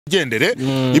gendere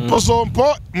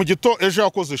ipozompo mu gito ejo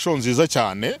yakoze show nziza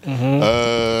cyane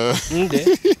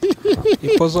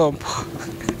ipozompo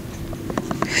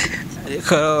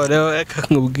reka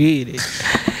nkubwire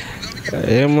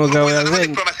mugabo yazanye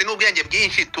diplomasi n'ubwenge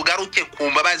bwinshi tugaruke ku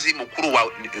mbabazi mukuru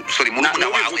wawe sorry murumuna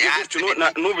wawe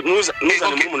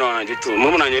nuzane murumuna wanjye tu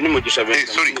murumuna wanjye ni mugisha bene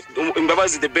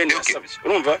imbabazi de bene yasabye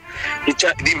urumva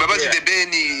imbabazi de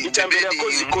bene icyambere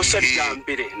yakoze ikosa rya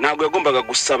mbere ntabwo yagombaga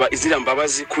gusaba izira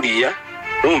mbabazi kuriya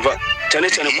urumva cyane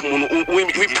cyane ku muntu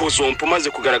w'ipozompo maze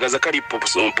kugaragaza ko ari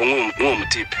ipozompo nk'uwo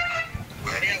mutipe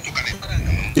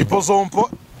ipozompo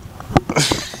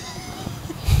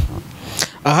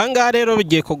ahangaha rero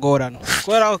bigiye kugorana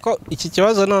kubera ko iki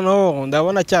kibazo noneho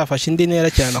ndabona cyafashe indi ntera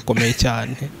cyane akomeye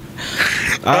cyane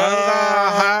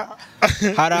ahangaha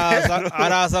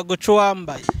haraza guca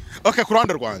uwambaye okay ku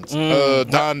ruhande rwanjye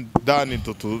Dan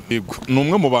Tutu ni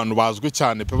umwe mu bantu bazwi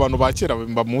cyane pe abantu bakera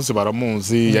bamuzi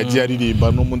baramuzi yagiye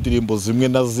aririmba no mu ndirimbo zimwe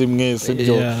na zimwe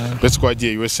sibyo bese ko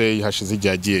yagiye USA hashize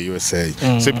igihe yagiye USA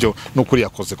sibyo no kuri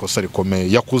yakoze kosa rikomeye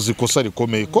yakuze kosa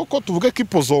rikomeye koko tuvuge ko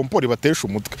ipozompo ribatesha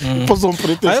umutwe ipozompo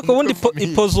ritesha ariko ubundi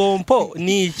ipozompo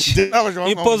ni iki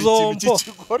ipozompo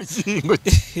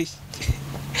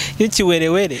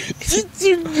ikiwerewere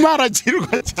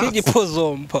maragirwa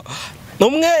cy'igipozompo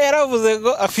umwe yaravuze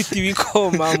ngo afite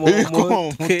ibikoma mu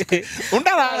mutwe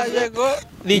undaraje ngo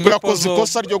yakoze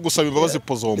ikosa ryo gusaba imbabazi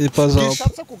ipozompo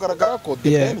bishatse kugaragara ko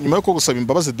nyuma yo gusaba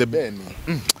imbabazi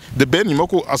The Ben nyuma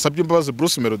ko asabye imbabazi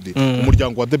Bruce Melody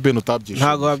umuryango wa The Ben utabyishe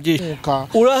ntago wabyishuka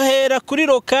urahera kuri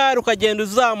lokal ukagenda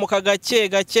uzamuka gake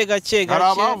hari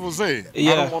abavuze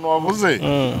hari umuntu wavuze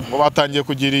ngo batangiye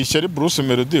kugira ishyari Bruce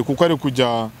Melody kuko ari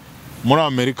kujya muri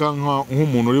Amerika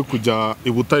nk'umuntu uri kujya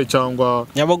ibutare cyangwa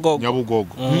Nyabugogo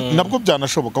nabwo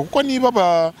byanashoboka kuko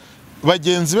niba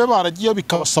bagenzi be baragiye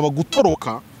bikabasaba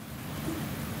gutoroka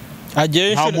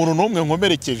nta muntu n'umwe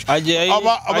nkomerekeje agiye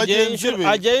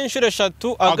inshuro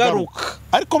 3 agaruka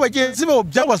ariko bagenzi be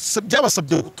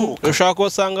byabasabye gutoroka ushaka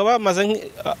kusanga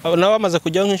bamaze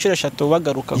kujya nk'inshuro 3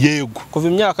 bagaruka yego kuva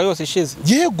imyaka yose ishize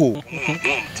yego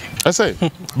ese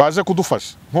baje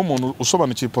kudufasha nk'umuntu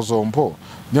usobanukiye ipozompo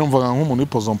nyumvaga nk'umuntu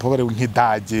w'ipozompo bari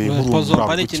nk'idage nk'urumva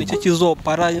ari ikintu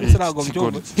cy'ikizopara ntsirago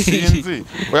byumva sinzi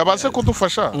oya baze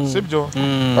kudufasha sibyo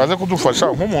baze kudufasha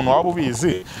nk'umuntu waba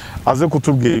ubizi aze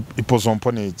kutubwira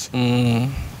ipozompo n'iki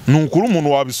nukuri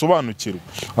umuntu wabisobanukirwa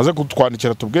aze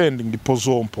kutwandikira tubwende ngo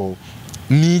ipozompo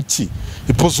n'iki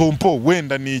ipozompo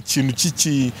wenda ni ikintu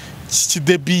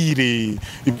kidebire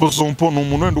ipozompo ni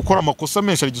umuntu wenda ukora amakosa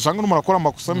menshi ari gisanga n'umuntu akora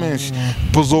amakosa menshi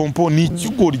ipozompo ni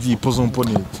ikigoryi ipozompo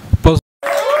ni iki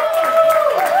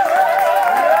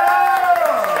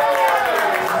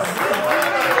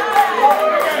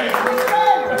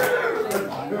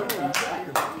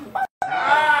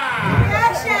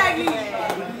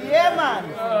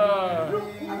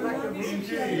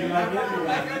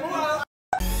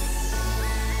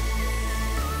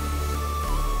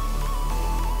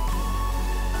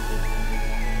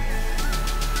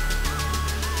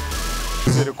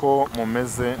ko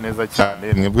mumeze neza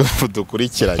cyane mwebwe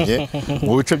dukurikiranye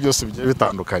mu bice byose bigiye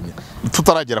bitandukanye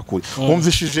tutaragera kuri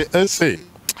umvishije ese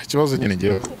ikibazo nyine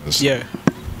ngiye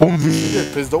umvishije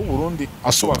perezida w'u Burundi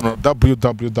asobanura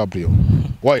www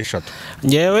wayishatu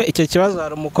ngewe icyo kibazo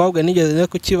hari umukobwa nigeze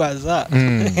kukibaza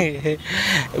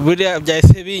buriya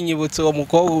byahise binyibutsa uwo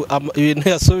mukobwa ibintu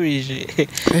yasubije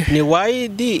ni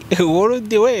wide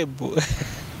world web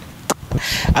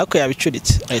ariko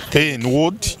yabicuritse ni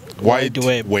wide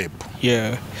web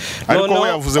yeah ariko we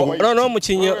yavuze ngo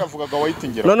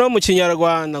no mu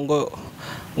kinyarwanda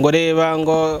ngo reba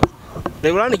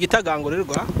urana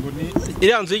igitagangurirwa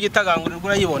iriya nzu y'igitagangurirwa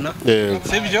urayibona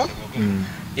sibyo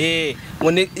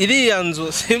ngo ni iriya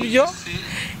nzu sibyo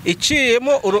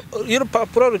iciyemo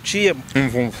y'urupapuro ruciyemo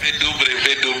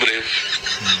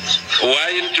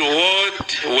wide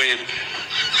web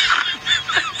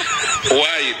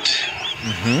wide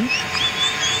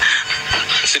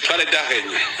sitwale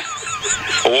dahenye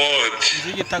word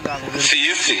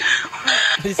sisi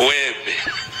web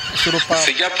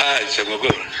sijya page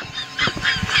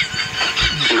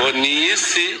ngo ni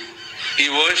isi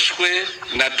iboshwe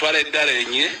na twale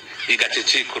darenye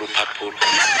igacicika urupapuro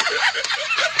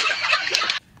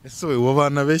ese we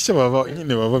bana beshya baba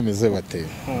nyine baba bameze bate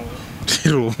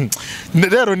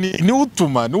rero ni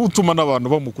utuma n'abantu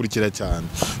bamukurikira cyane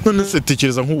none se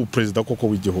tekereza nk'ubu president koko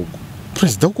w'igihugu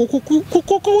perezida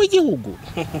koko w'igihugu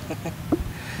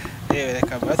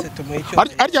reka base tumuhicho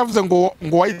ari yavuze ngo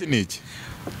wide niki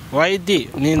wide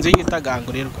ni inzu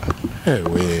y'igitagangurirwa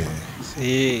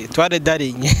tware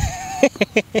darinye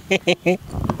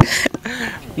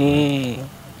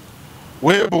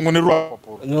webo ngo ni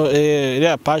rwapapuro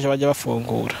iriya page bajya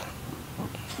bafungura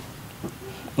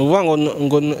uvuga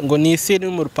ngo ni isi iri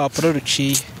mu rupapuro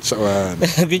ruciye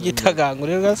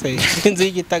rw'igitagangurirwa se inzu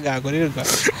y'igitagangurirwa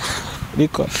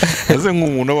ariko ese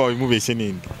nk'umuntu wawe imubeshye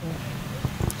ninde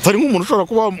tari nk'umuntu ushobora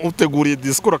kuba uteguriye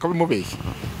disikuru akabimubeshya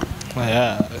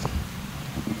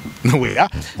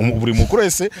buri mukuru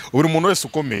wese buri muntu wese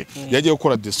ukomeye yagiye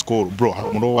gukora disikuru bro hari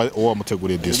umuntu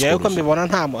wamuteguriye disikuru yewe ko mbibona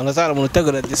nta muntu azara umuntu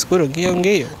utegura disikuru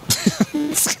ngiyo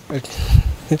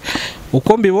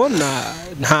uko mbibona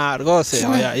nta rwose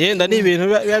yenda ni ibintu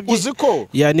uzi ko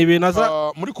ni ibintu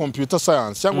aza muri computer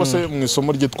science cyangwa se mu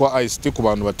isomo ryitwa ICT ku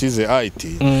bantu batize IT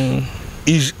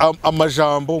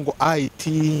amajambo ngo IT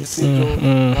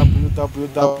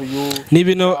www ni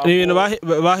ibintu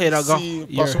baheragaho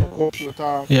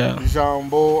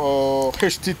ijambo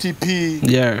HTTP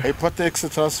hypertext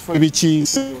transfer biki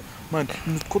man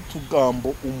niko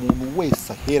tugambo umuntu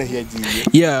wese ahera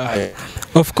yagiye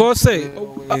of course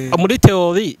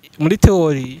muri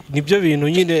theory nibyo bintu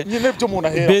nyine byo umuntu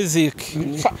ahera basic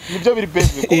nibyo biri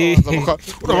basic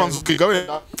urabanza ukiga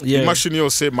wenda imashini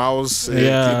yose mouse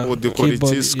keyboard ikora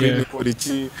iki screen ikora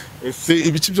iki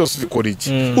ibiki byose bikora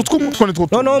iki utwo mutwe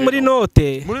nitwo no muri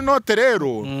note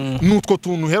rero nutwo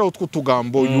tuntu hera utwo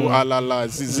tugambo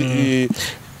zizi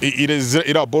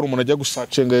irabora umuntu ajya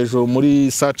gusacinga hejuru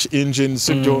muri search engine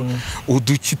sibyo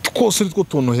uduki twose nitwo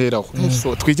tuntu heraho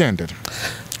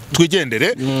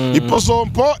twigendere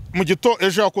ipozompo mu gito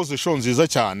ejo yakoze show nziza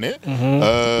cyane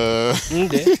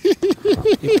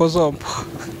ipozompo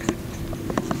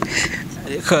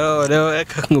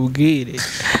reka nkubwire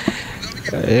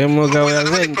mugabo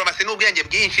yazanye diplomasi n'ubwenge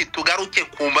bwinshi tugaruke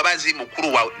ku mbabazi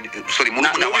mukuru wawe sorry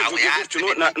murumuna wawe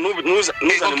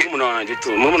nuzane murumuna wanjye tu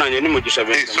murumuna wanjye ni mugisha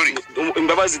bene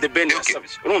imbabazi de Ben yasabye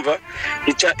urumva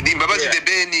imbabazi de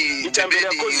Ben icyambere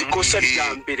yakoze ikosa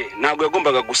rya mbere ntabwo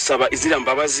yagombaga gusaba izira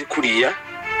mbabazi kuriya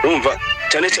urumva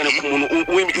cyane ku muntu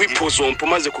w'ipozompo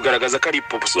maze kugaragaza ko ari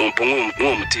ipozompo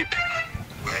nk'uwo mutipe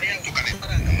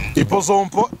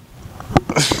ipozompo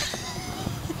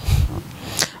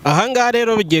ahangaha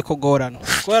rero bigiye kugorana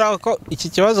kubera ko iki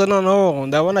kibazo noneho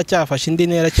ndabona cyafashe indi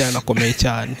ntera cyane akomeye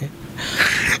cyane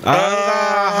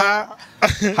ahangaha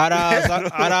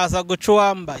haraza guca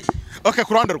uwambaye okay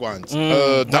ku ruhande rwanjye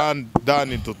Dan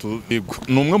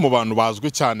ni umwe mu bantu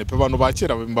bazwi cyane pe abantu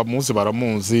bakera bamuzi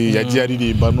baramuzi yagiye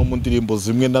aririmba no mu ndirimbo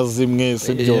zimwe na zimwe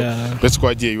sibyo bese ko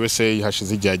yagiye USA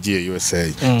hashize igihe yagiye USA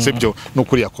sibyo no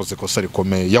kuri yakoze ikosa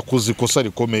rikomeye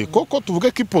koko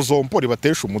tuvuge ko ipozompo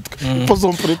ribatesha umutwe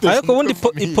ipozompo ritesha ariko ubundi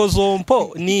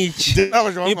ipozompo ni iki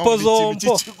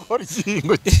ipozompo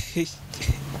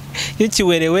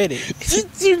ikiwerewere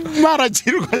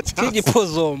maragirwa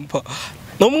cy'igipozompo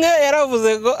umwe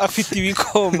yaravuze ngo afite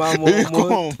ibikoma mu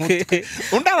mutwe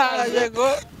undi araje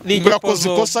ngo yakoze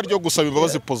ikosa ryo gusaba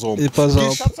imbabazi ipozompo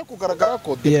bishatse kugaragara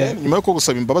ko nyuma yo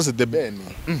gusaba imbabazi The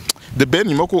Ben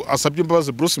nyuma ko asabye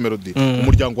imbabazi Bruce Melody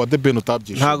umuryango wa The Ben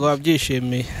utabyishimiye ntago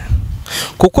wabyishimiye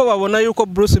kuko babona yuko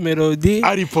Bruce Melody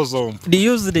ari ipozompo ni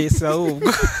useless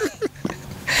ahubwo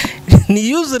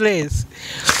ni useless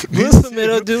Bruce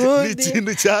Melody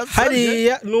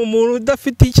hariya ni umuntu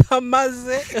udafite icyo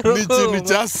amaze ni ikintu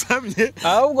cyasamye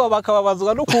ahubwo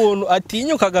bakababazwa n'ukuntu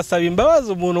atinyuka agasaba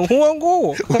imbabazi umuntu nk'uwo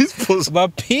nguwo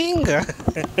bapinga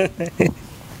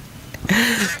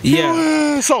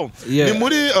ni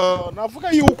muri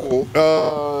navuga yuko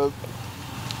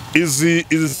izi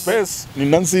space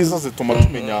ni nziza zituma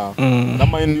tumenya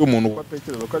n'amayini y'umuntu uko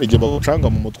atekereza ko ari igihe bagucanga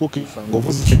mu mutwe ukisanga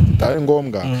uvuze ikintu kitari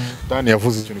ngombwa Dan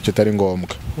yavuze ikintu kitari ngombwa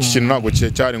ikintu ntabwo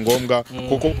cyari ngombwa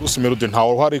kuko Bruce Melody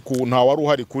wari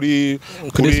uhari kuri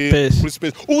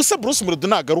space ubuse Bruce Melody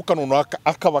nagaruka none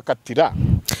akabakatira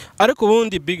ariko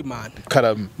ubundi big man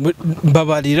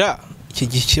mbabarira iki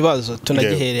kibazo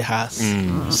tunagihere hasi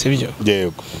sibyo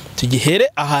yego tugihere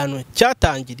ahantu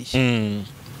cyatangiriye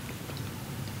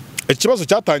ikibazo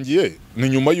cyatangiye ni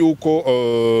nyuma yuko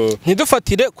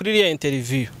ntidufatire kuri iriya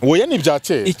interview wowe ni bya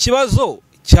kera ikibazo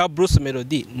cya Bruce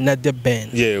Melody na The Ben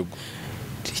yego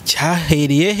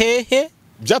cyahereye hehe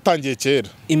byatangiye kera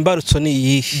imbarutso ni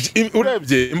iyihe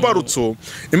urebye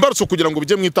imbarutso kugira ngo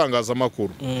bijye mu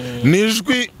itangazamakuru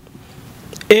nijwi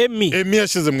Emi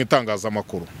yashyize mu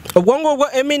itangazamakuru ubwo ngubwo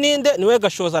Emi ninde niwe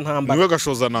gashoza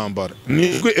ntambara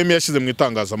nijwi Emi yashyize mu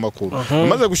itangazamakuru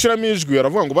amaze gushyiramo ijwi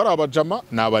aravuga ngo bari abajama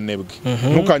ni abanebwe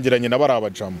ntukangiranye na bari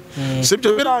abajama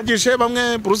sibyo birangije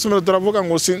bamwe Bruce Melody aravuga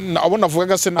ngo abo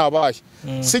navugaga se nabaye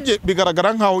sije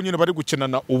bigaragara nkaho nyine bari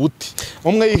gukinana ubuti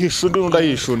umwe yihisha undi n'undi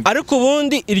ayihisha undi ariko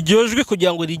ubundi iryo jwi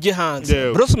kugira ngo rijye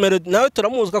hanze Bruce Melody nawe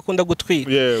turamuzi akunda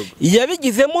gutwika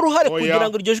yabigizemo uruhare kugira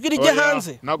ngo iryo jwi rijye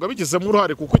hanze ntabwo abigizemo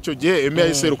uruhare kuko icyo gihe Eme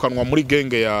yaserukanwa muri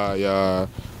genge ya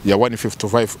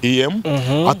 155 EM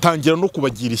atangira no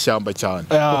kubagira ishyamba cyane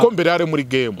kuko mbere yari muri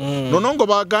game noneho ngo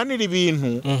baganira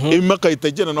ibintu Eme akahita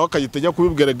agenda nawe akahita ajya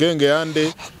kubibwira genge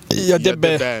yande ya The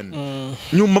Ben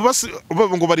nyuma basi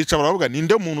ngo barica baravuga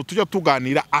ninde muntu tujya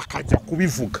tuganira akajya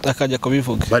kubivuga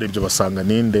barebye basanga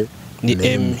ninde ni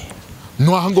Eme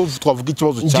no ahango twavuga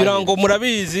ikibazo cyane ngira ngo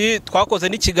murabizi twakoze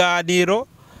n'ikiganiro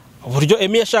uburyo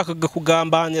Eme yashakaga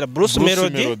kugambanira Bruce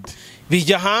Melody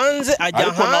bijya hanze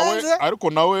ajya hanze ariko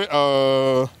nawe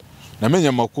namenye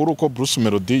amakuru ko Bruce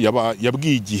Melody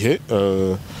yabwiye igihe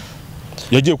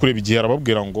yagiye kureba igihe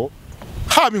arababwira ngo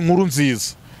haba inkuru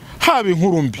nziza haba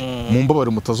inkuru mbi mu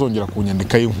mbabare mutazongera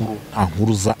kunyandika y'inkuru nta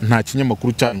nkuru nta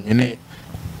kinyamakuru cyane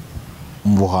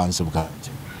mu buhanzi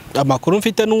bwanjye amakuru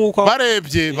mfite nuko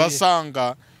barebye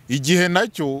basanga igihe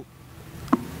nacyo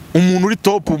umuntu uri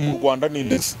top mu Rwanda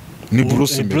n'indese ni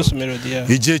Bruce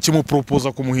Melody igihe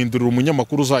kimupropoza kumuhindurira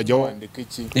umunyamakuru uzajya wandika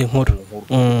iki inkuru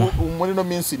muri no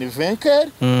minsi ni Venker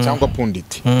cyangwa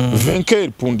Pundit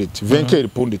Venker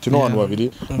Pundit no abantu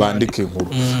babiri bandika inkuru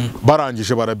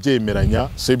barangije barabyemeranya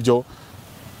sibyo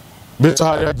bese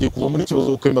hari hagiye kuva muri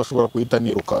kibazo ko bashobora kuhita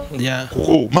niruka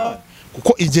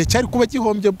kuko igihe cyari kuba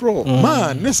gihombye bro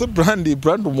nese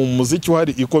brand mu muziki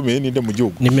wari ikomeye ninde mu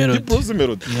gihugu ni Bruce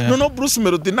Melody no Bruce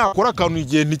Melody nakora akantu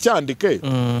igihe nticyandike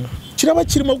kiraba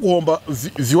kirimo guhomba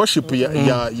viewership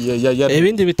ya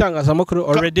ibindi bitangazamakuru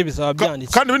already bizaba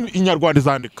byanditse kandi inyarwanda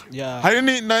izandika hari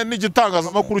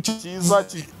n'igitangazamakuru cyiza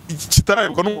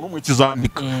kitararebwa n'umuntu umwe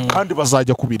kizandika kandi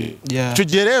bazajya kubireba icyo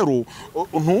gihe rero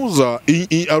ntuza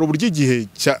ari uburyo igihe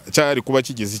cyari kuba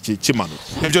kigeze iki kimanuka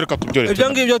ibyo reka tubyorete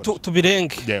ibyo ngibyo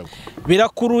tubirenge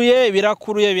birakuruye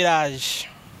biraje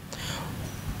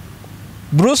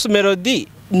Bruce Melody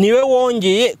niwe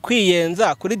wongeye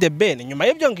kwiyenza kuri The Ben nyuma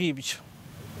y'ibyo ngibyo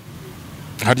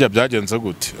harya byagenze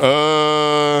gute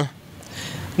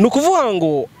nukuvuga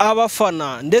ngo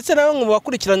abafana ndetse nawe mu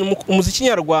bakurikirana umuziki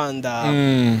nyarwanda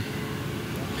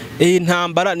iyi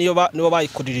ntambara niyo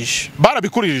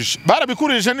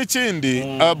barabikurije n'ikindi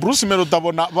Bruce Melody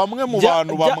abona bamwe mu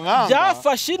bantu bamwanga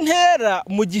byafashe intera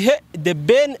mu gihe The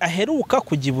Ben aheruka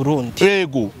kujya i Burundi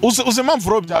yego uzi impamvu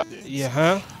ro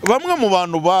bamwe mu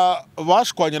bantu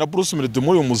bashwanye na Bruce Melody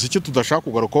muri uyu muziki tudashaka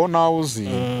kugarukaho nawe uzi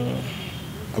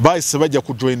bahise bajya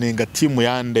kujoininga team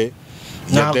yande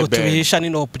ntago tubihisha ni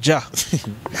nopja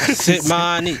se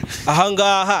mani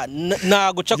ahangaha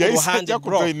ntago ca ku ruhande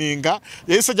bro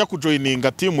yahise ajya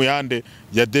kujoininga team yande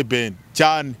ya The Ben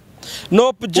cyane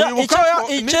nopja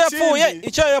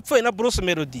icyo yapfuye na Bruce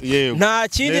Melody nta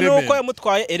kindi nuko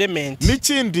yamutwaye element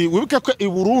n'ikindi wibuke ko i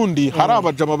Burundi hari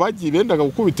abajama bagiye bendaga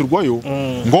gukubitirwayo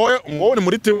ngo ni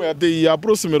muri team ya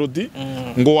Bruce Melody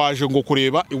ngo waje ngo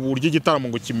kureba uburyo igitaramo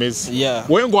ngo kimeze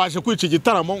wowe ngo waje kwica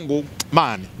igitaramo ngo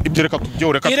man ibyo reka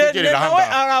tubyoreka tugerera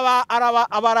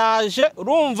hanga abaraje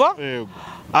urumva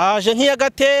aje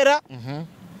nkiyagatera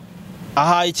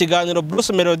aha ikiganiro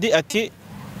Bruce Melody ati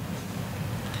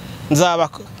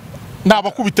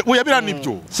nabakubite oya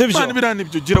biranibyo bana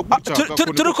biranibyo gira gucaka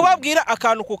turi kubabwira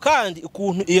akantu ku kandi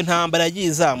ukuntu iyo ntambara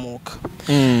yagizamuka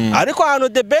ariko hano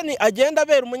The Ben agenda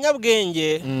abera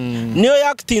umunyabwenge niyo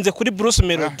yakitinze kuri Bruce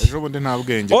Melody ejo bundi nta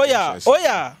bwenge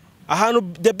oya ahantu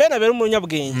The Ben abera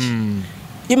umunyabwenge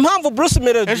impamvu Bruce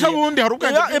Melody ejo bundi hari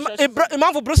ubwenge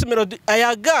impamvu Bruce Melody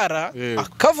ayagara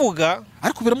akavuga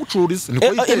ariko biramucuriza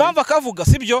impamvu akavuga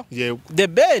sibyo The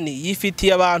Ben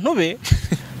yifitiye abantu be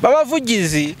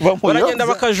babavugizi baragenda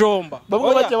bakajomba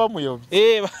bamwe bajya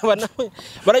bamuyobye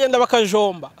baragenda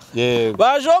bakajomba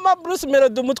bajomba Bruce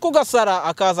Melody umutwe ugasara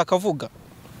akaza akavuga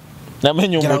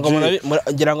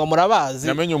ngira ngo murabazi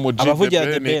abavugira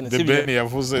The Ben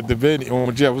yavuze The Ben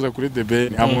umuji yavuze kuri The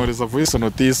Ben amworeza voice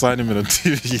note y'isa n'iminota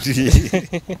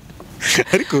 2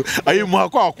 ariko ayo muha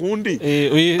kwa kundi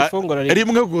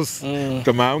rimwe gusa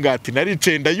kamambwa ati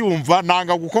naricenda yumva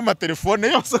nanga gukoma telefone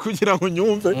yose kugira ngo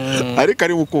nyumve ariko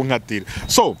ari bukunkatira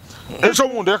so ejo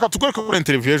bundi reka tukwereka kuri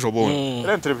interview ejo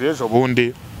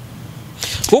bundi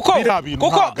kuko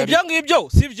ibyo ngibyo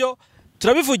sivyo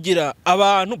turabivugira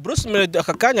abantu Bruce Melody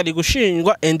akakanya ari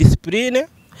gushinjwa indiscipline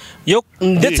yo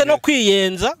ndetse no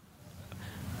kwiyenza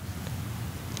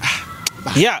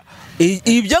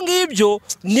ibyo ngibyo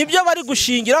nibyo bari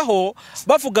gushingiraho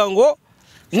bavuga ngo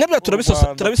nabyo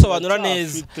turabisobanura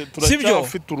neza sibyo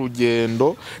afite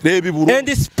urugendo reba i Burundi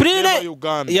indiscipline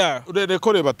Uganda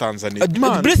reko reba Tanzania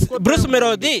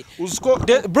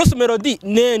Bruce Melody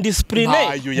ne indiscipline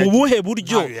mu buhe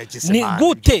buryo ni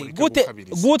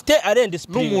gute ari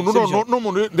indiscipline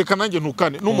n'umuntu reka nanjye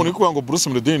ntukane n'umuntu uri kuvuga ngo Bruce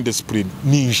Melody indiscipline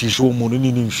ni injiji uwo muntu ni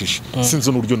injiji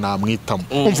sinzi n'uryo namwitamo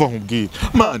umva nkubwira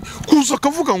man kuza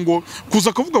akavuga ngo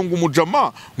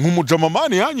umujama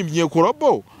man yanyimye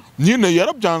korabo nyine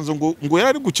yarabyanze ngo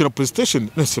yari gukina PlayStation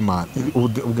nese man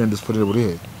ubwende sport buri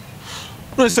he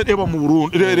nese reba mu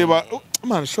Burundi reba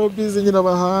man showbiz nyine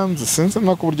abahanze sinzi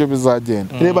nako buryo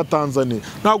bizagenda reba Tanzania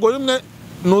ntago rimwe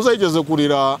nuzayigeze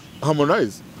kurira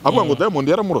Harmonize avuga ngo Diamond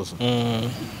yaramuroza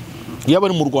yaba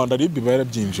ari mu Rwanda ribi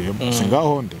barabyinjiyemo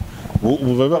singaho nde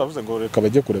ubu baravuze ngo reka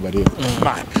bajye kureba rero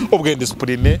ubwende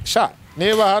sport sha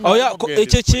neba hano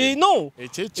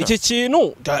iki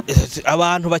kintu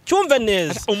abantu bacyumve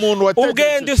neza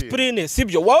ubwende sport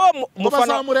sibyo wowe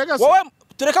mufana wowe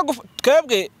tureka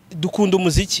twebwe dukunda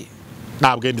umuziki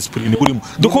ntabwo discipline burimo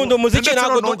dukunda umuziki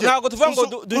ntabwo tuvuga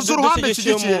ngo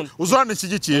dushyigikiye umuntu uzurane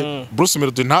kigikiye Bruce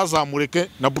Melody ntazamureke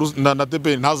na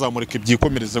Debe ntazamureke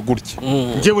byikomereze gutya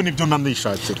ngewe nibyo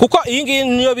nanishakira kuko iyi ngiyi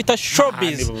niyo bita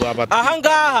showbiz aha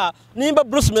ngaha nimba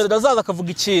Bruce Melody azaza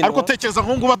akavuga ikintu ariko tekereza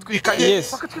nko batwikaye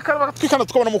bakatwikana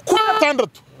tukabona mu 6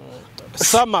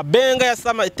 Sama benga ya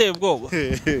Sama iteye ubwoba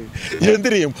iyo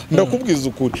ndirimbo ndakubwiza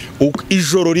ukuri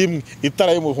ijoro rimwe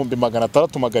itara yo mu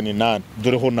 600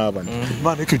 dore ho nabana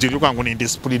bane kibyo ryo ngo ni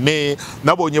discipline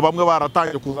nabonye bamwe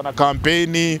baratangiye kuzana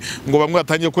campaign ngo bamwe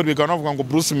batangiye gukora ibigano bavuga ngo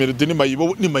Bruce Melody ni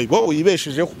mayibobo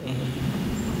yibeshejeho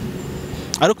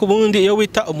ariko ubundi iyo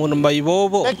wita umuntu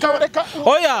mayibobo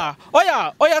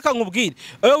oya kankubwire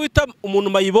iyo wita umuntu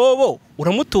mayibobo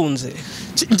uramutunze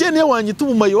nje niyo wanyita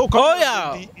umayibobo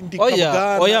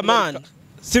oya man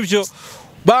sibyo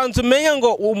banze umenye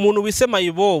ngo umuntu wise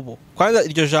mayibobo kwanza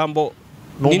iryo jambo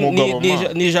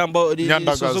ni ijambo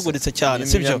risuzuguritse cyane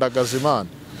sibyo nyandagaza Imana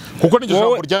kuko n'iryo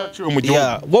jambo ryaciwe mu gihugu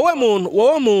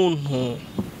wowe muntu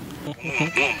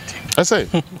ese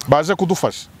baje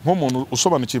kudufasha nk'umuntu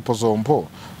usobanukiye ipozompo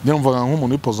nyumvaga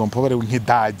nk'umuntu w'ipozompo bari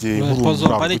nk'idage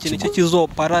ipozompo ari ikintu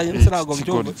cy'ikizopara ntago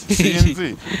byumva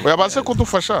sinzi oya baje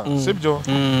kudufasha sibyo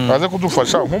baje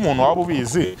kudufasha nk'umuntu waba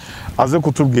ubizi aze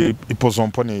kutubwira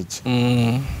ipozompo n'iki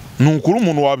nukuri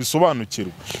umuntu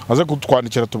wabisobanukirwa aze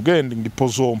kutwandikira tubwende ngo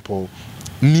ipozompo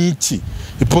niki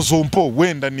ipozompo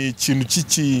wenda ni ikintu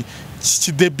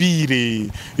kidebire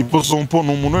ipozompo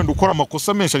ni umuntu wenda ukora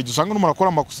amakosa menshi ari dusanga n'umuntu akora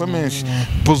amakosa menshi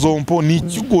ipozompo ni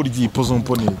ikigoryi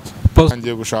ipozompo ni iki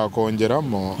ngiye gushaka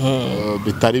kongeramo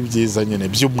bitari byiza nyine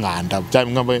by'umwanda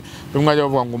bimwe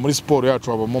bavuga ngo muri siporo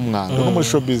yacu habamo umwanda no muri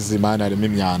showbiz imana harimo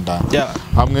imyanda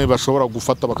hamwe bashobora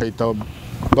gufata bakayita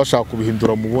bashaka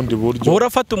kubihindura mu bundi buryo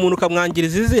urafata umuntu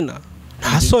ukamwangiriza izina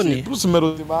nta soni Bruce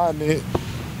Melody mane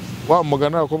wa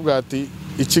mugana akubwira ati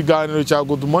ikiganiro cya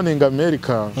Good Morning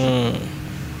America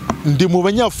ndi mu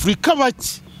banyafrika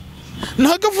bake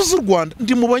ntagavuze u Rwanda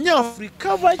ndi mu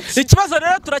banyafrika bake ikibazo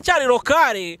rero turacyari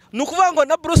lokale nukuvuga ngo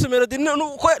na Bruce Melody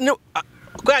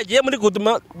ko yagiye muri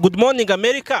Good Morning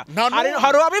America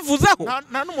hari abivuzeho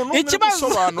ikibazo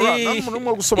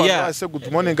n'umuntu gusobanura ese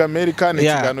Good Morning America ni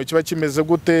ikiganiro kiba kimeze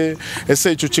gute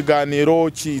ese icyo kiganiro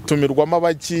kitumirwamo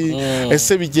abaki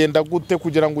ese bigenda gute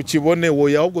kugira ngo ukibone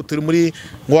wowe ahubwo turi muri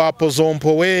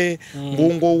wapozompo we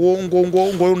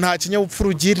ngo nta kinyabupfura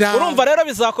ugira urumva rero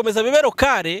bizakomeza bibe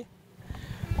lokale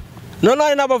none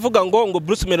ari nabavuga ngo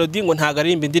Bruce Melody ngo ntago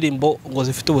aririmba indirimbo ngo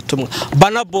zifite ubutumwa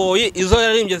Bana Boy izo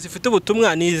yaririmbye zifite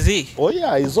ubutumwa nizi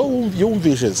oya izo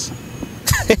yumvije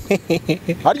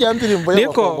harya ndirimbo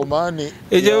y'abakongomani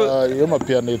yo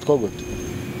mapiano yitwa gute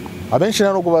abenshi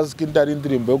nano bazwi indari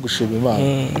indirimbo yo gushima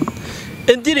Imana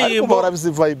indirimbo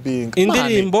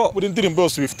buri ndirimbo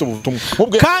yose bifite ubutumwa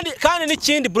kandi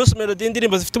n'ikindi Bruce Melody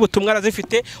indirimbo zifite ubutumwa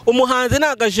arazifite umuhanzi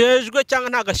nagajejwe cyangwa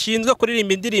nagashinzwe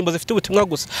kuririmba indirimbo zifite ubutumwa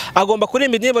gusa agomba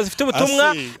kuririmba indirimbo zifite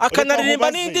ubutumwa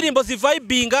akanaririmba n'indirimbo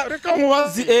zivibinga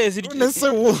nese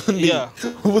wundi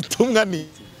ubutumwa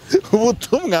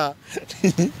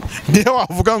niyo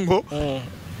wavuga ngo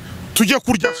tujye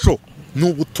kurya show ni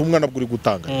ubutumwa nabwo uri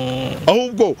gutanga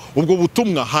ahubwo ubwo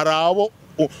butumwa hari abo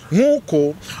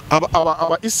nkuko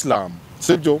aba Islam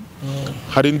sibyo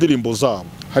hari indirimbo zabo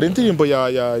hari indirimbo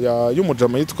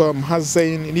y'umujama yitwa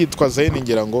Mhazain nitwa Zain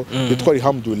ngira ngo yitwa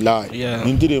Alhamdulillah ni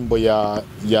indirimbo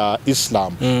ya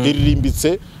Islam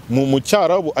iririmbitse mu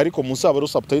cyarabu ariko musaba ro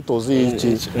subtitles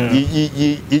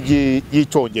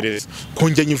y'icyongereza ko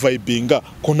njye nyivibinga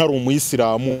ko ntari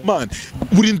umuyisilamu man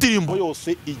buri ndirimbo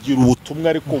yose igira ubutumwa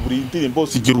ariko buri ndirimbo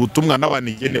yose igira ubutumwa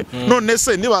n'abanigene none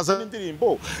se nibaza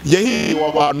indirimbo yahiriwe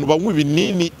abantu banywa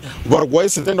ibinini barwaye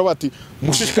sida no bati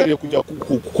mushishikariye kujya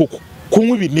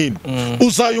kunywa ibinini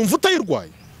uzayumva utayirwaye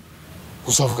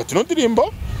uzavuga ati no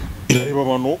ndirimbo irareba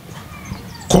abantu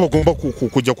ko bagomba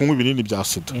kujya kunywa ibinini bya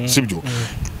sida sibyo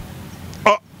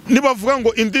nibavuga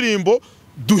ngo indirimbo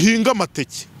duhinga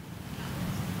amateke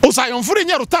uzayumva uri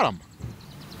Nyarutarama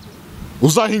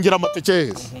uzahingira amateke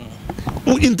heza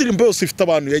indirimbo yose ifite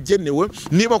abantu yagenewe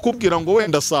niba kubwira ngo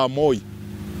wenda saa moya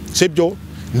sibyo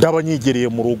ndaba nyigereye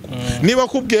mu rugo niba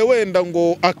kubwiye wenda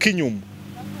ngo akinyuma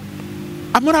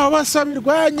amara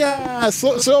abasabirwanya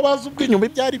so bazi ubwinyuma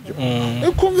ibyari byo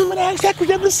ukumva murashaka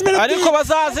kujya gusinera ariko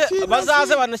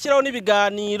bazaze banashyiraho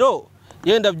n'ibiganiro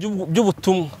yenda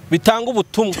by'ubutumwa bitanga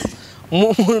ubutumwa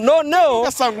noneho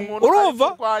urumva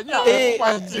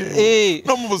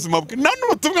no mu buzima bwe nta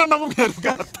n'ubutumwa na bumwe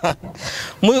bwatanga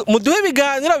muduhe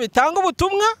ibiganiro bitanga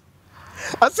ubutumwa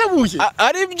asebuye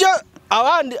ari byo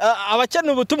abandi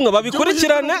abakeneye ubutumwa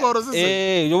babikurikirane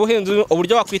ubuhinzi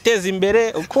uburyo wakwiteza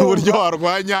imbere uburyo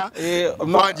warwanya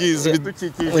kwangiza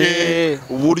ibidukikije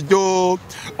uburyo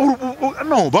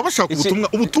no babashaka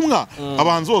ubutumwa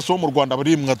abahanzi bose bo mu Rwanda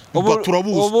barimwa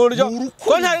turabuze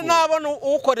ko ntari nabona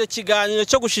ukorera ikiganiro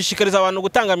cyo gushishikariza abantu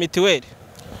gutanga mitiweli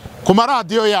ku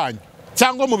maradiyo yanyu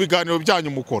cyangwa mu biganiro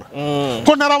byanyu mukora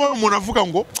ko ntarabona umuntu avuga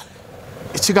ngo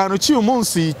ikiganiro cy'uyu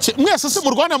munsi mwese se mu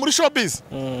Rwanda muri showbiz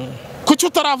kuki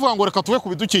utaravuga ngo reka tuve ku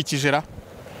bidukikije ra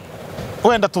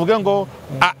wenda tuvuge ngo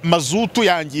mazutu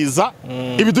yangiza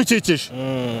ibidukikije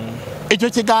icyo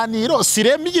kiganiro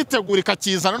sireme igitegura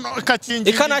ikakizana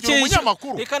ikakingira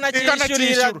umunyamakuru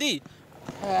ikanakishyurira di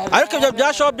ariko ibyo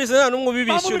bya showbiz nta n'umwe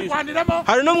ubibishyurira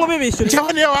hari n'umwe ubibishyurira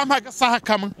cyangwa niyo wampa agasaha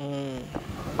kamwe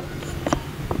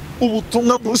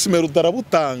ubutumwa Bruce Melody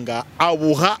arabutanga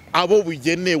abuha abo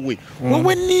bugenewe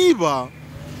wowe niba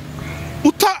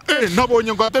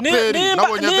nabonye ngo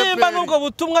nimba nubwo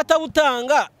butumwa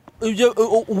atabutanga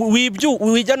ibyo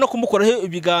wijya no kumukoraho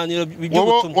ibiganiro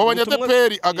by'ubutumwa wabonye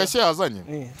DPR agashya yazanye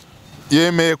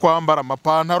yemeye kwambara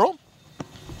amapantaro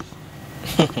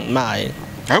naye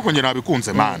ariko nge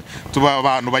nabikunze man tuba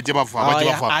abantu bajye bava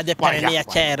ADPR ya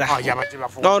kera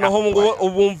noneho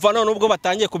ubumva none ubwo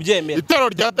batangiye kubyemera itero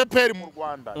rya DPR mu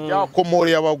Rwanda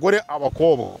yakomoreye abagore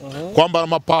abakobwa kwambara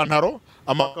amapantaro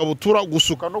amakabutura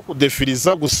gusuka no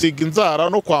kudefiriza gusiga inzara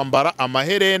no kwambara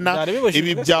amaherena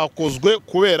ibi byakozwe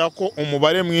kubera ko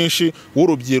umubare mwinshi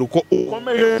w'urubyiruko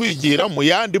ukomeje kwigira mu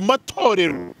yandi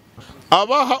matorero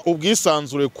abaha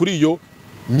ubwisanzure kuri yo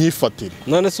myifatire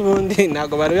none se ubundi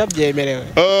ntago bari babyemerewe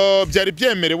byari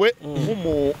byemerewe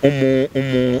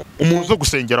umuntu zo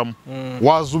gusengeramo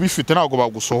waza ubifite ntago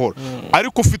bagusohora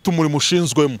ariko ufite umurimo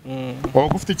ushinzwemo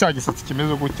waba ufite cya gisatsi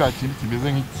kimeze gutya kindi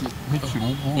kimeze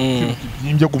nk'ikirugu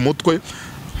kibyimbye ku mutwe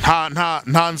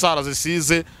nta nzara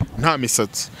zisize nta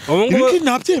misatsi ibi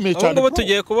ntabyemeye cyane ubu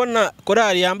tugiye kubona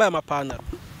korali yambaye amapantaro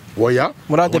oya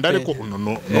ariko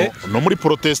no muri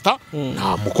protesta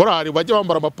nta mukorari bajya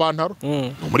bambara amapantaro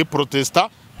no muri protesta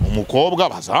umukobwa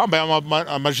bazambaye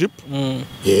amajipo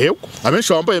yego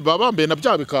abenshi bambaye na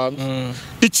bya bikanzu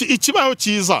ikibaho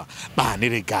cyiza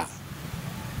banirega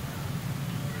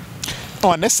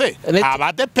none se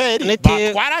abadeperi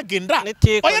batwaraga inda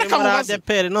oya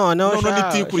kamubaze noneho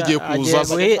nitikurigiye kuza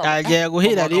agiye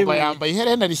guhira rimwe yambaye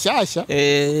iherena rishyashya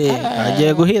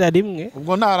agiye guhira rimwe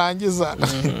ubwo narangiza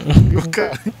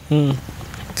yuka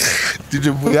DJ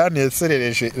Buyani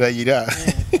yaserereje rayira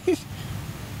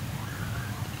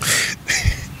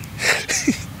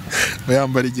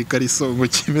yambara igikariso ngo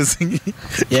kimeze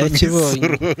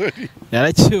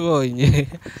yarakibonye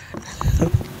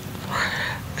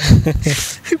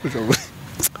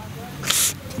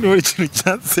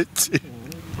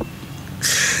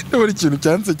niba ikintu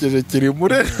cyansekeje kiri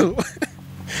murero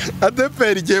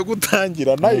ADPR igiye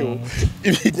gutangira nayo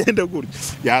ibigenda gutya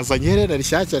yazanye iherena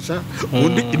rishyashya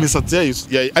undi imisatsi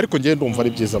yayo ariko ngiye ndumva ari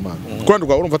byiza man kwandi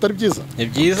rwa urumva atari byiza ni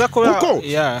byiza kuko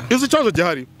izi cyazo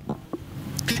gihari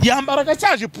yambara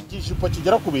gacy'ijipo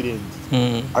kigera ku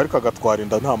birenge ariko agatwara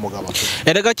inda nta mugabo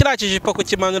erega kiriya kijipo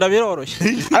kukimanura biroroshye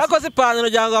ariko zipantaro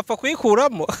cyangwa apfa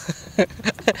kuyikuramo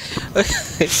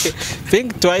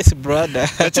Think twice brother.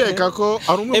 Ndakeka ko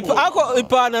ari umwe Ako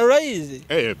ipantaro urayizi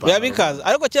birabikaza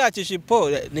ariko cyakisha ipo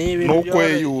ni ibintu no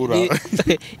kweyura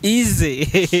ize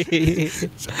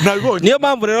niyo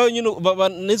mpamvu rero nyine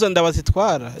nizo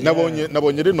ndabazitwara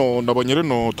nabonye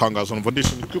rino tangazo numva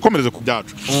ndishimye twikomereze ku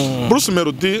byacu Bruce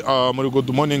Melody muri Good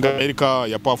Morning America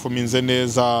ya performance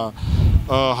neza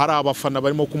hari abafana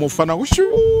barimo kumufana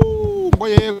ngo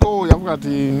yego yavuga ati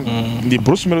ndi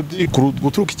Bruce Melody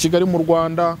guturuka i Kigali mu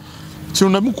Rwanda kintu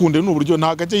namukunde n'uburyo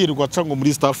ntaga ajye yirirwa cango muri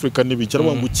East Africa n'ibikira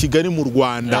ngo Kigali mu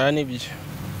Rwanda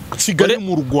Kigali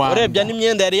mu Rwanda urebya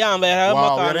n'imyenda yari yambaye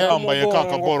yambaye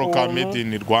kakagoro ka made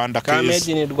in Rwanda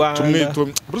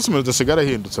Bruce Melody sigara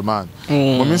hindutse man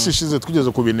mu minsi ishize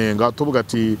twigeze kubinenga tuvuga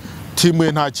ati timu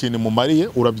ye nta kintu mumariye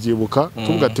urabyibuka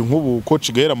tuvuga ati nk'ubu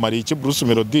coach Gaera mariye iki Bruce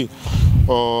Melody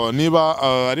niba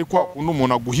ariko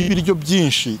umuntu aguha ibiryo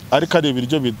byinshi ariko ari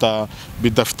ibiryo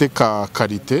bidafite ka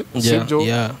karite sibyo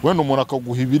wenda umuntu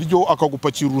akaguha ibiryo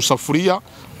akagupakira urusafuriya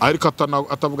ariko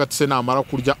atavuga ati se namara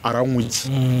kurya aranywa iki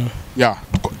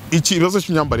ikibazo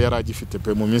cy'imyambaro yari agifite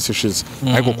pe mu minsi ishize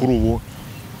ariko kuri ubu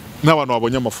n'abantu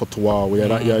babonye amafoto wawe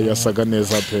yasaga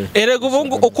neza pe erega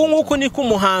uko nguko niko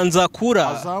umuhanzi akura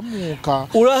azamuka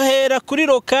urahera kuri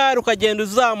lokal ukagenda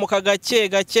uzamuka gake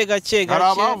hari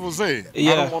abavuze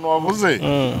hari umuntu wavuze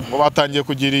ngo batangiye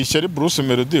kugira ishyari Bruce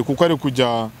Melody kuko ari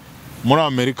kujya muri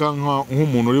Amerika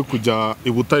nk'umuntu uri kujya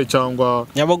i Butare cyangwa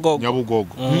Nyabugogo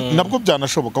nabwo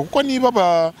byanashoboka kuko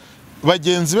niba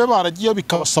bagenzi be baragiye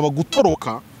bikabasaba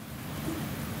gutoroka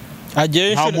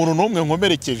nta muntu n'umwe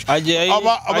nkomerekeje agiye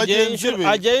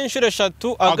inshuro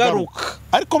 3 agaruka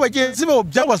ariko bagenzi be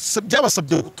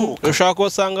byabasabye guturuka ushaka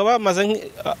kusanga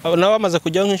bamaze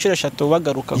kujya nk'inshuro 3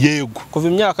 bagaruka yego kuva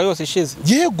imyaka yose ishize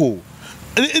yego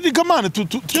rigamane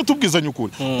tujye tubwizanya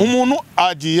ukuri umuntu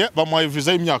agiye bamuhaye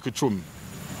visa y'imyaka 10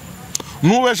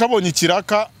 n'ubesha abonye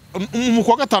ikiraka mu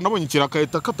kwa gatanu abonye ikiraka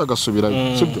ahita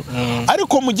katagasubirayo sibyo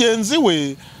ariko mugenzi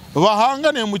we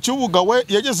bahanganiye mu kibuga we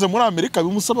yageze muri Amerika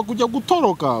bimusaba kujya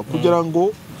gutoroka kugira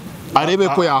ngo arebe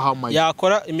ko yahamaye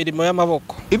yakora imirimo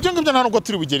y'amaboko ibyo ngibyo nta nubwo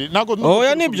turi bugeri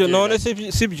oya nibyo none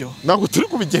sibyo ntabwo turi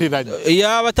kubigereranya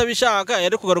yaba atabishaka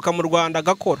yari kugaruka mu Rwanda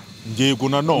agakora ngego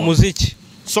nanone umuziki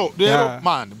so rero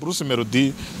man Bruce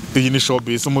Melody iyi ni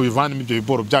showbiz mu bivana ibyo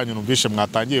biboro byanyu numvishe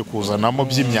mwatangiye kuzanamo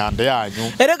by'imyanda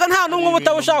yanyu erega nta numwe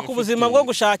mutabushaka ubuzima bwo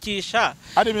gushakisha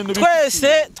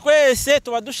twese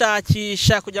tuba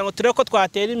dushakisha kugira ngo turebe ko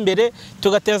twatera imbere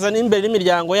tugateza n'imbere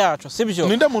n'imiryango yacu sibyo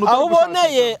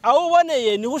aho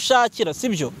uboneye niho ushakira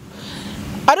sibyo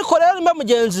ariko rero nimba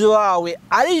mugenzi wawe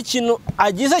ari ikintu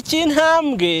agize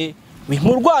cy'intambwe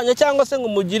bimurwanya cyangwa se ngo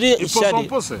umugire ishyari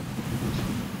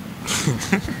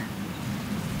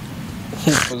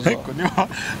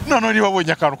none niba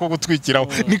abonye akantu ko gutwikiraho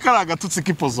ni kari agatutsi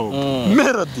k'ipozompo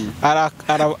Melody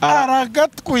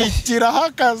aragatwikiraho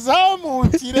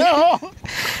akazamukireho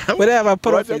buriya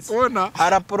abaporofesi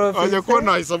ajya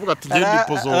kubona ahise avuga ati genda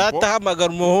ipozompo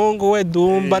aratahamagara umuhungu we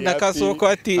Dumba n'akasoko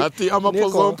ati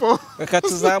amapozompo reka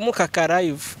tuzamuka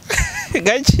akarayivu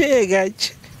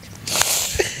gake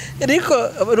ariko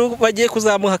bagiye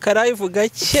kuzamuka akarayivu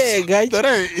gake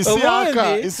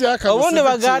ubundi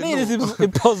baganiriza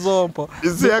ipozompo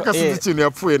Isiyaka sinzi ikintu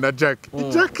yapfuye na Jack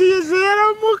yije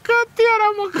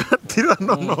yaramukatira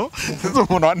nono sinzi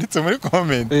umuntu wanditse muri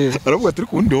comment aravuga ati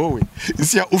kundi wowe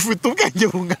Isiyaka ufite ubwenge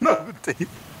bungana gute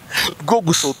bwo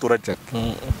gushotora Jack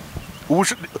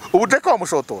ubu Jack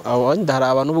wamushotora abandi hari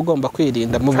abantu ugomba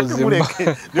kwirinda mu buzima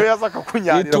niyo yazaka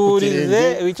kunyarira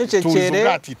kutirize wicecekere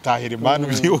ubwatitahira imana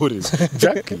byihoreza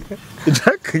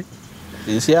Jack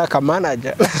Isiyaka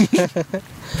manager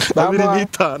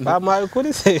bamaye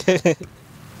kuri se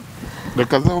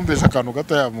reka zumvise akantu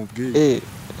gato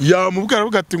yamubwira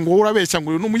avuga ati ngo urabeshya ngo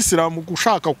uyu n'umuyisilamu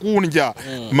gushaka kundya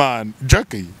man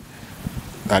Jack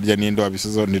arya ninde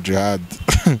wabisizo ni jihad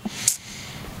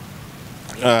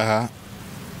aha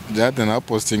jihad na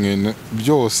posting ibintu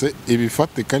byose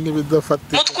ibifatika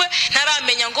n'ibidafatika mutwe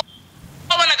ntaramenya ngo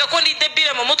wabonaga ko ndi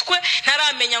debile mu mutwe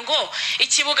ntaramenya ngo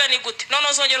ikibuga ni gute none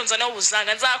uzongera unzana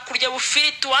ubuzanga nzakurya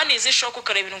bufiriti wanize ishoka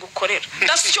ukareba ibintu gukorera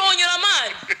ndasyonyura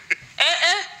mani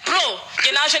bro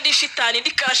nge naje ndi shitani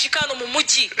ndikashikano mu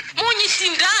mujyi munyita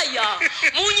indaya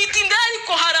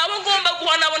ariko hari abo ngomba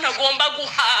guha nabo ntagomba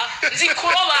guha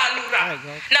nzikurobanura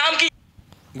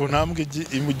nambwe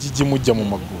imujyi mujya mu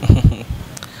maguru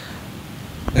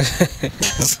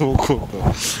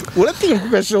uratinya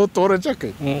kugashaho tora Jack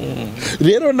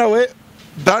rero nawe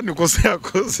Dani kose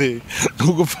yakoze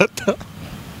ntugufata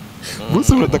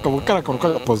Bruce Melody akabukara kantu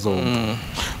k'agapozompo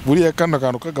buriya kana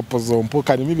kantu k'agapozompo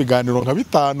karimo ibiganiro nka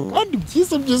 5 kandi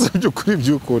byiza byo kuri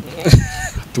by'ukuri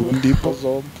tundi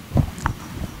pozompo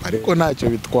ariko ntacyo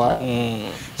bitwara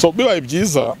so bibaye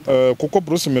byiza kuko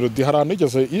Bruce Melody hari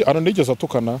anigeze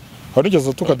atukana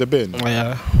The Ben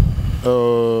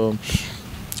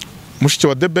mushiki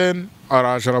wa The Ben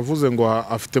araje aravuze ngo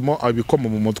afitemo abikoma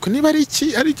mu mutwe niba ari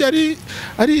iki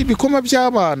ari ibikoma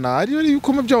by'abana ari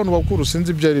ibikoma by'abantu bakuru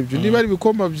sinzi ibyo ari byo niba ari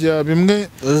ibikoma bya bimwe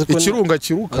ikirunga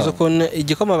kiruka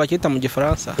igikoma bakita mu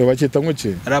gifaransa bakita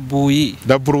nk'iki rabuyi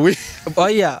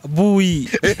oya buyi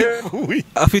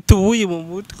afite ubuyi mu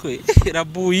mutwe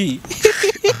rabuyi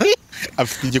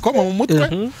afite igikoma mu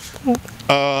mutwe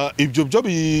ibyo byo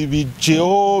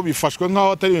bijeho bifashwe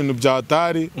nk'aho atari ibintu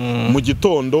byatari mu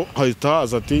gitondo hahita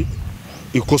haza ati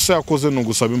ikosa yakoze no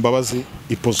gusaba imbabazi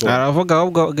ipozompo aravuga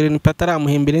ahubwo Green P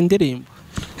ataramuhimbira indirimbo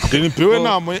Green P we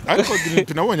namwe ariko Green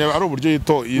P nabonye ari uburyo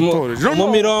yitoreje mu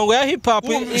mirongo ya hip hop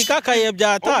ikakaye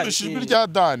byatari ishijwe rya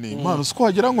Dani mano siko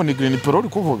wagira ngo ni Green P uri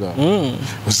kuvuga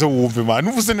uze wumve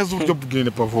mano uvuze neza uburyo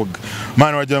Green P avuga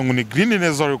mano wagira ngo ni Green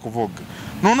neza uri kuvuga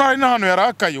none ari hano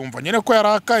yarakaye umva nyine ko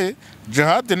yarakaye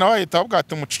Jihad nawe ahita avuga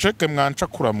ati muceceke mwanca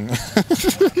kuramwe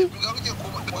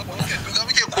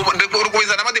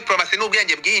urugwiza n'amadiplomasi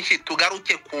n'ubwenge bwinshi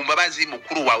tugaruke ku mbabazi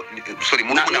mukuru wawe sorry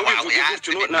murumuna wawe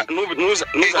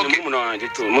nuzana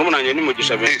murumuna wanjye ni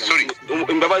mugisha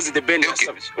imbabazi The Ben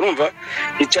yasabye urumva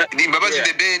imbabazi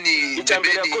The Ben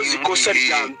icyambere yakoze ikosa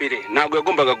rya mbere ntabwo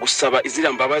yagombaga gusaba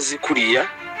izira mbabazi kuriya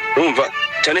urumva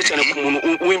cyane cyane ku muntu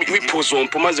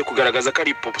w'ipozompo maze kugaragaza ko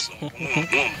ari ipozompo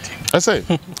ese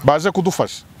baje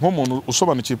kudufasha nk'umuntu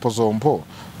usobanukiye ipozompo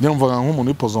nyumvaga nk'umuntu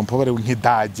w'ipozompo bare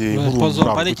nk'idage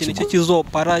nk'urumva ari ikintu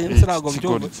cy'ikizopara insirago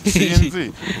byo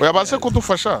sinzi oya baze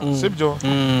kudufasha sibyo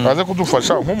baze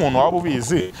kudufasha nk'umuntu waba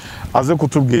ubizi aze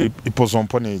kutubwira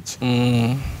ipozompo n'iki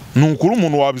nukuri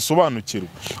umuntu wabisobanukirwa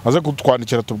aze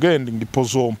kutwandikira tubwende ngo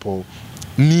ipozompo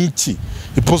niki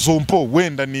ipozompo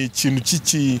wenda ni ikintu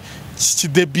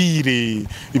kidebire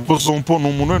ipozompo ni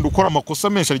umuntu wenda ukora amakosa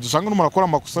menshi ari gisanga n'umuntu akora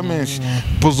amakosa menshi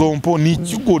ipozompo ni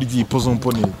ikigoryi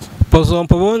ipozompo ni iki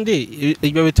pozompo bundi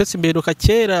ibyo bitetse imberuka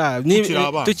kera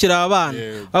tukiri abana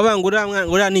babanga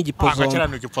uriya ni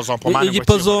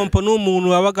igipozompo n'umuntu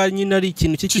wabaga nyine ari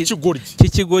ikintu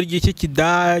cy'ikigoryi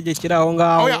cy'ikidage kiri aho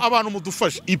ngaho abantu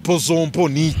mudufashe ipozompo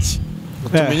ni iki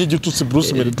tumenye igitutsi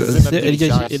Bruce Melody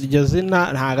iryo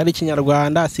zina ntago ari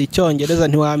ikinyarwanda si icyongereza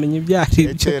ntiwamenya ibyo ari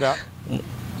byo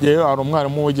yewe hari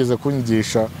umwarimu wigeze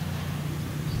kunyigisha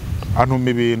antuma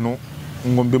ibintu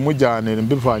ngo mbimujyanire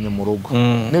mbivanye mu rugo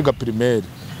niga primaire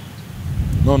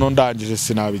none ndangije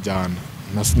sinabijyana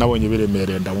nabonye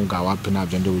biremereye ndabunga wapi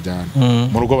nabyo ndi bujyana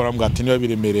mu rugo barambwira ati niba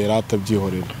biremereye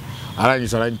atabyihorera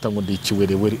arangije aranyita ngo ndi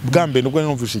ikiwerewere bwa mbere nubwo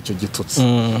numvise icyo gitutsi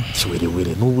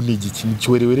kiwerewere n'ubu ni igiki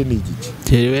kiwerewere ni igiki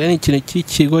kiwerewere ni ikintu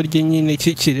cy'ikigoryi nyine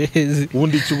cy'ikirezi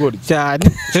ubundi ikigoryi cyane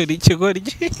uri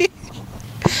ikigoryi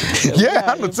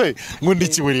hanutse ngo ndi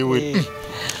ikiwerewere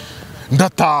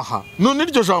ndataha none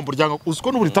iryo jambo ryanga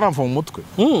uziko n'ubu ritaramva mu mutwe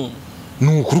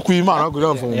nukuri kw'Imana ngo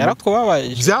riramva mu mutwe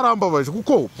yarakubabaje byarambabaje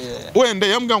kuko wenda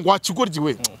yambwira ngo wakigoryi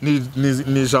we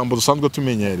ni ijambo dusanzwe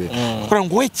tumenyereye kugira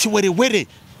ngo we kiwerewere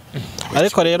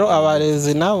ariko rero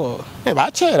abarezi nabo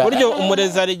bakera buryo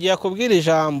umurezi arigiye kubwira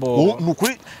ijambo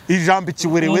nukuri ijambo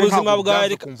ikiwerewere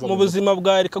mu buzima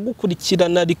bwawe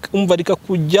rikagukurikirana umva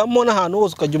rikakujyamo n'ahantu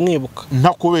hose ukajya umwibuka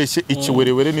ntakubeshye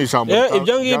ikiwerewere ni ijambo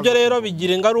ibyo ngibyo rero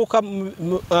bigira ingaruka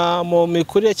mu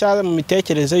mikurire cyangwa mu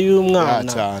mitekerereze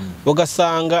y'umwana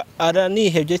ugasanga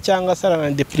aranihebye cyangwa se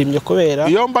aranadeprimye kubera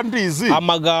iyo mba ndizi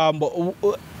amagambo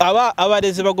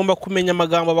abarezi bagomba kumenya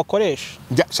amagambo bakoresha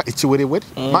ikiwerewere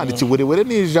ikiwerewere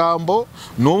ni ijambo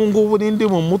n'ubu ngubu nindi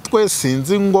mu mutwe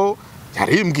sinzi ngo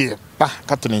yarimbwiye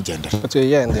katunigendera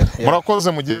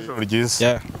murakoze mu gihe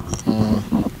ryiza